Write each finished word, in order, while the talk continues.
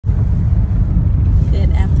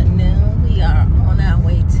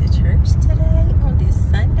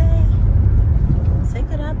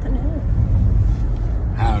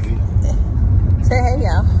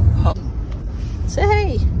y'all. Say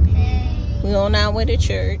hey. Hey. We on our way to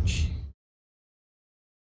church.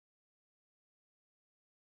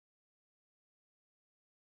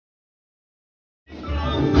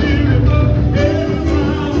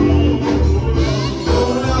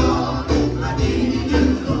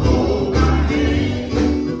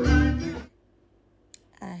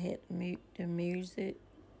 I had to mute the music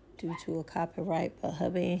due to a copyright, but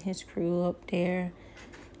hubby and his crew up there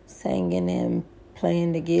singing and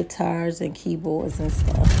playing the guitars and keyboards and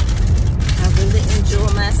stuff. I really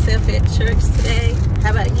enjoy myself at church today.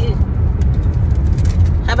 How about you?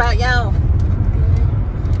 How about y'all?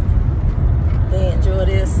 They enjoy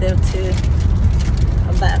themselves too.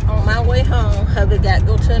 I'm about on my way home. Hubby got to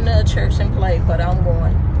go to another church and play, but I'm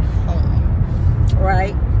going home.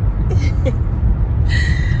 Right?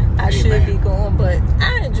 I should be going, but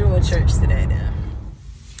I enjoy church today now.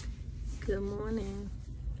 Good morning.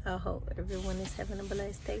 I hope everyone is having a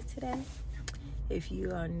blessed day today. If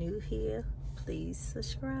you are new here, please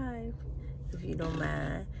subscribe if you don't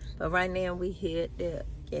mind. But right now we here at the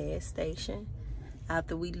gas station.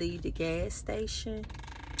 After we leave the gas station,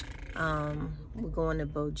 we're going to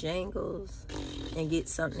Bojangles and get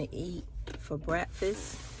something to eat for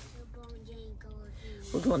breakfast.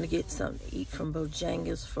 We're going to get something to eat from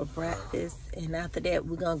Bojangles for breakfast. And after that,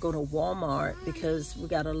 we're going to go to Walmart because we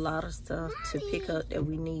got a lot of stuff to pick up that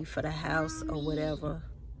we need for the house or whatever.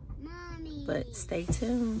 But stay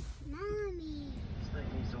tuned. This thing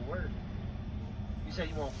needs to work. You said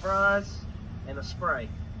you want fries and a Sprite.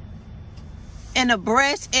 And a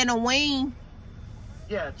breast and a wing.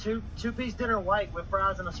 Yeah, two-piece dinner white with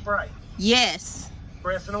fries and a Sprite. Yes.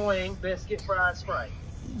 Breast and a wing, biscuit, fries, Sprite.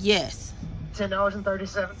 Yes.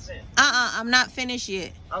 $10.37. I'm not finished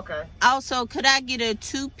yet. Okay. Also, could I get a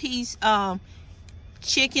 2-piece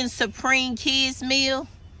chicken supreme kids meal?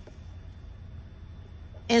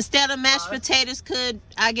 Instead of mashed potatoes, could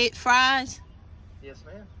I get fries? Yes,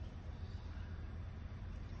 ma'am.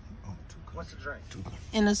 What's the drink?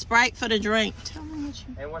 And a Sprite for the drink. Tell me what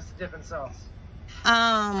you... And what's the dipping sauce?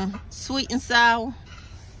 Sweet and sour.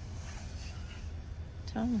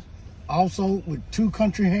 Tell me. Also with 2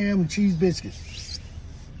 country ham and cheese biscuits.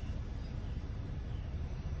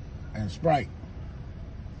 And Sprite.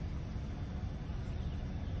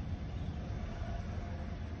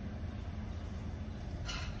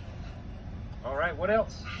 All right, what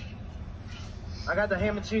else? I got the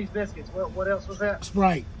ham and cheese biscuits. What else was that?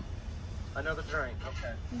 Sprite. Another drink.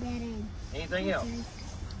 Okay. Anything else?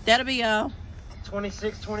 That'll be all.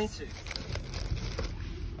 $26.22.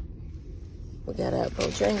 We got our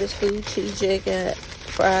Bojangles food. TJ got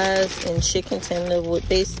fries and chicken tender with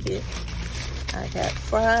biscuit. I got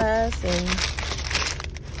fries and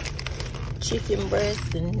chicken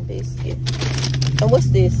breast and biscuit. And what's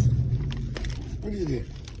this? What is it?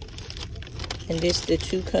 And this the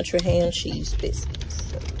 2 country ham cheese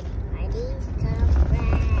biscuits. So. I need some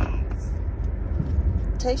fries.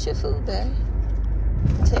 Taste your food, babe.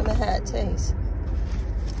 Tell me how it tastes.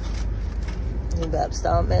 He about to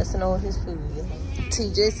start messing on his food. You know?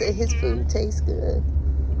 TJ said his food tastes good.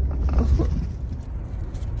 I'm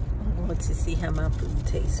going to see how my food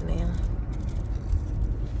tastes now.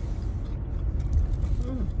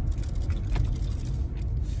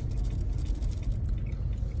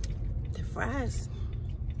 The fries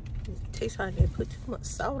taste like they put too much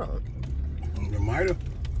salt on it. They might have.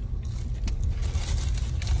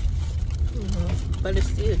 But it's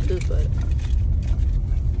still good, but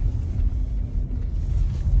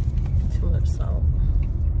too much salt.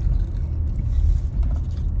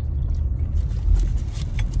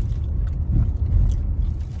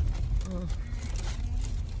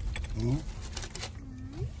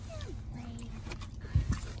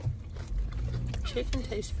 Chicken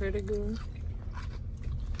tastes pretty good.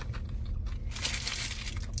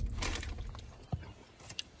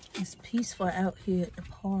 It's peaceful out here at the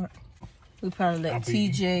park. We probably let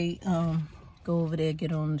TJ go over there,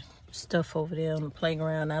 get on stuff over there on the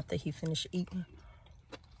playground after he finished eating.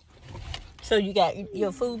 So you got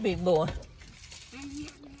your food, big boy.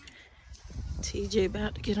 TJ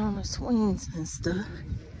about to get on the swings and stuff.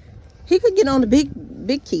 He could get on the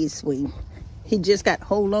big kid swing. He just got to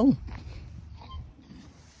hold on.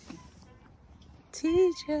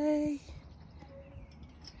 TJ.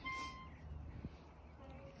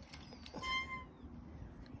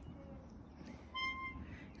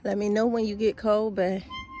 Let me know when you get cold, babe.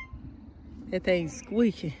 That thing's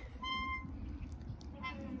squeaky.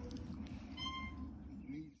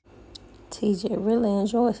 TJ really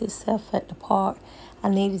enjoyed himself at the park. I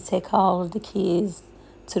need to take all of the kids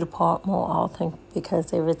to the park more often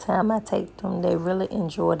because every time I take them, they really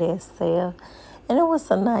enjoy themselves. And it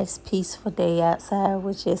was a nice, peaceful day outside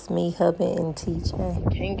with just me, hubby, and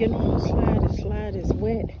TJ. Can't get on the slide. The slide is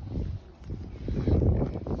wet.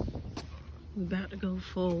 We're about to go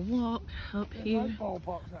for a walk up here.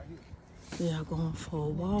 We are going for a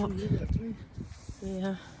walk.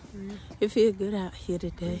 Yeah. It feels good out here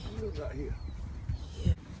today.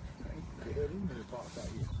 Yeah.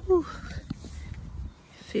 Whew.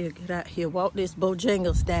 It feels good out here. Walk this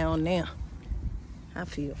Bojangles down there. I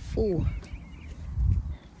feel full.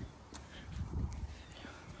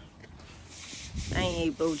 I ain't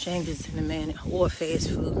ate Bojangles in a minute or fast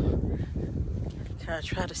food. I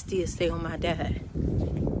try to still stay on my diet.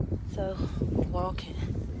 So, we're walking.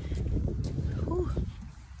 Whew.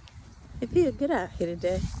 It feels good out here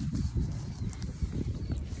today.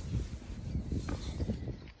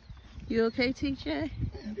 You okay, TJ? Man,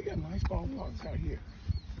 they got nice ballparks out here.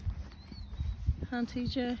 Huh,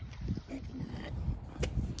 TJ?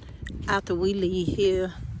 After we leave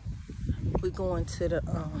here, we're going to the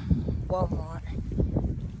Walmart.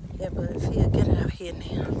 Yeah, but it feels good out here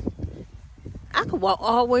now. I could walk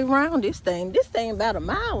all the way around this thing. This thing about a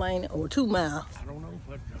mile, ain't it? Or 2 miles. I don't know,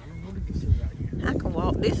 but I don't know the distance out here. I can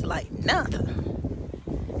walk this like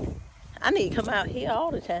nothing. I need to come out here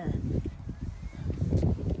all the time.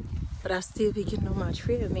 But I still be getting on my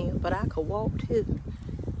treadmill, but I could walk too.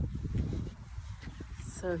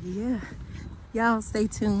 So yeah, y'all stay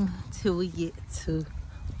tuned till we get to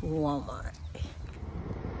Walmart.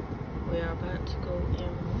 We are about to go in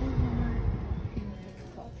Walmart.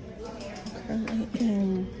 Currently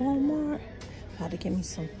in Walmart. About to get me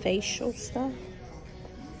some facial stuff.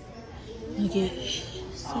 I get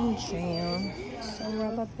some jam, some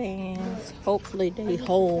rubber bands. Hopefully they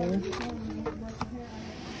hold.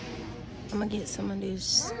 I'm gonna get some of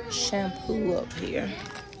this shampoo up here.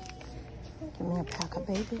 Give me a pack of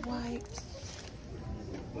baby wipes.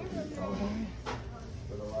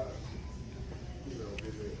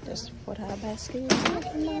 That's what our basket is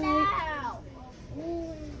looking like.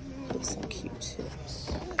 Get some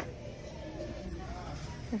Q-tips.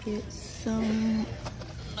 Get some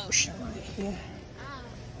lotion right here.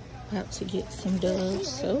 About to get some Dove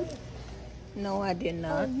soap. No, I did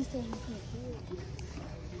not.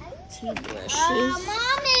 Toothbrushes.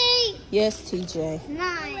 Mommy! Yes, TJ.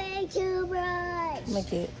 My toothbrush. I'm gonna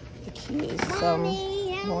get the kids some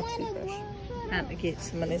more toothbrushes. I have to get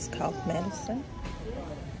some of this cough medicine.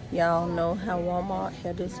 Y'all know how Walmart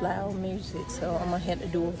had this loud music, so I'm gonna have to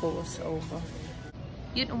do a voiceover.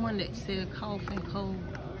 Get the one that said cough and cold.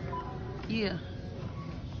 Yeah.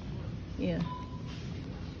 Yeah.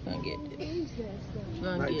 Gonna get this.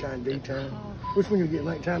 Nighttime, daytime. Which one you get,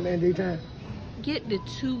 nighttime and daytime? Get the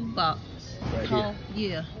 2 box. Right Cough,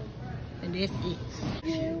 yeah. And that's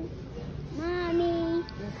it. Mommy.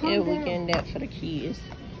 Yeah, we're getting that for the kids.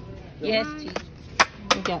 Yes, T.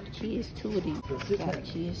 We got the kids 2 of these. Got the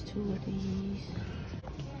kids 2 of these.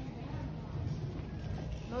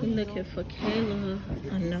 We're looking for Kayla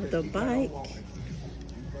another bike.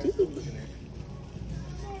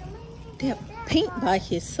 That pink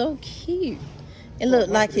bike is so cute. It looked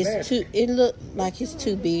like it's too. It looked like it's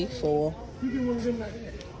too big for. You get one of them like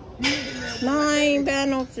that. No, I ain't buying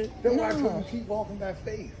no. That's why I told you keep walking by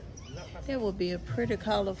faith. That would be a pretty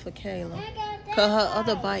color for Kayla. Cause her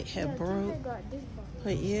other bike had broke.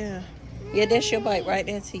 But yeah, that's your bike right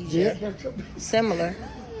there, TJ. Yeah. Similar.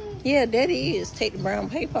 Yeah, that is. Take the brown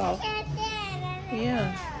paper off.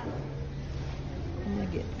 Yeah. I'm gonna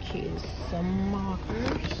get the kids some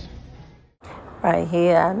markers. Right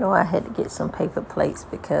here, I know I had to get some paper plates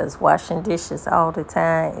because washing dishes all the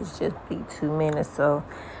time is just be too many. So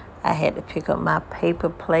I had to pick up my paper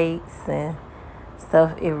plates and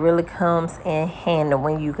stuff. It really comes in handy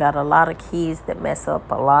when you got a lot of kids that mess up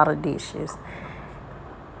a lot of dishes.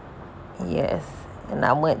 Yes. And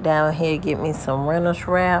I went down here to get me some Reynolds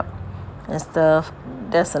wrap and stuff.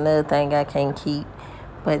 That's another thing I can't keep,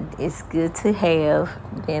 but it's good to have.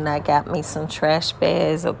 Then I got me some trash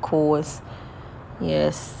bags, of course.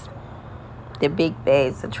 Yes, the big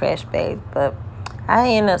bags, the trash bags. But I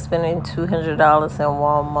ended up spending $200 in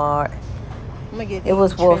Walmart. It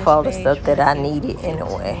was worth all the stuff that I needed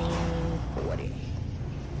anyway.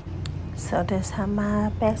 So that's how my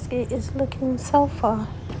basket is looking so far.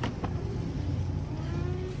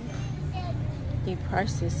 The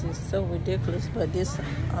prices is so ridiculous, but there's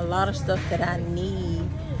a lot of stuff that I need.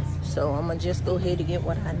 So I'm gonna just go ahead and get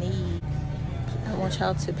what I need. I want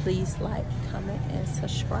y'all to please like, comment, and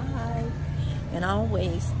subscribe. And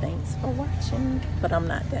always, thanks for watching. But I'm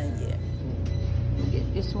not done yet. I'm gonna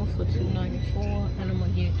get this one for $2.94, and I'm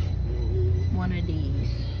gonna get one of these.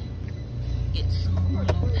 Get some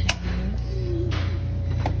little pants.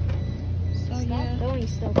 yeah. throwing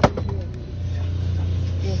stuff in here.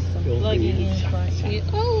 There's some Don't plug-in need it. right here.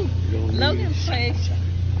 Oh, Don't Logan need it. placed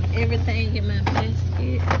everything in my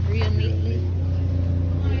basket real neatly.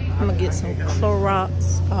 I'm gonna get some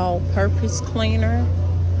Clorox all-purpose cleaner.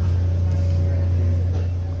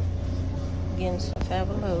 Getting some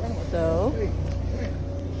Fabuloso.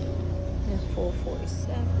 It's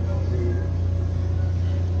 $4.47.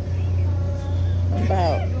 I'm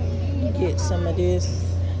about to get some of this,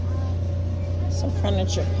 some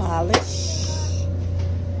furniture polish.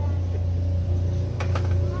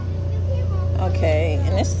 Okay,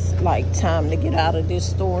 and it's like time to get out of this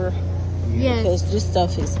store because this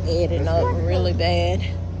stuff is adding up really bad.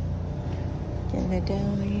 Getting it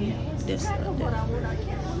down here. This stuff there.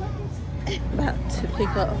 About to pick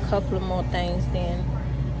up a couple of more things, then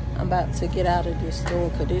I'm about to get out of this store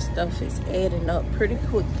because this stuff is adding up pretty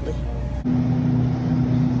quickly.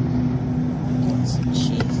 Get some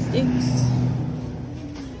cheese sticks.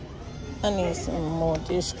 I need some more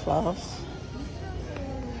dishcloths.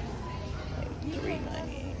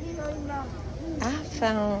 I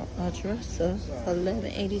found a dresser for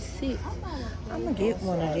 $11.86. I'm gonna get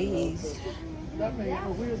one of these.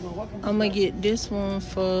 I'm gonna get this one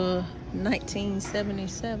for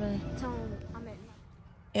 $19.77.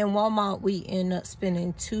 In Walmart, we ended up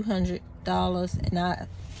spending $200, and I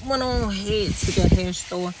went on ahead to the hair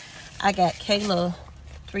store. I got Kayla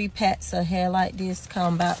 3 packs of hair like this.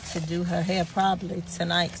 I'm about to do her hair probably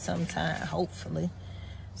tonight sometime, hopefully.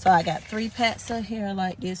 So I got 3 packs of hair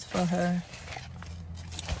like this for her.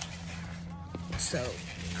 So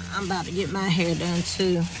I'm about to get my hair done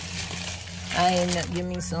too. I ended up getting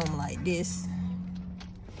me something like this.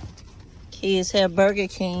 Kids have Burger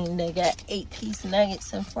King. They got 8-piece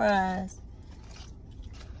nuggets and fries.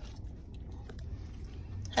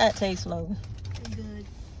 How it taste, Logan? Good.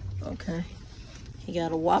 Okay. He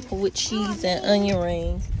got a Whopper with cheese and onion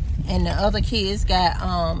rings. And the other kids got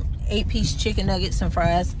 8-piece chicken nuggets and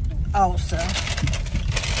fries also.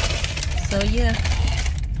 So yeah.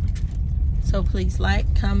 So please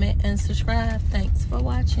like, comment, and subscribe. Thanks for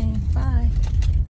watching. Bye.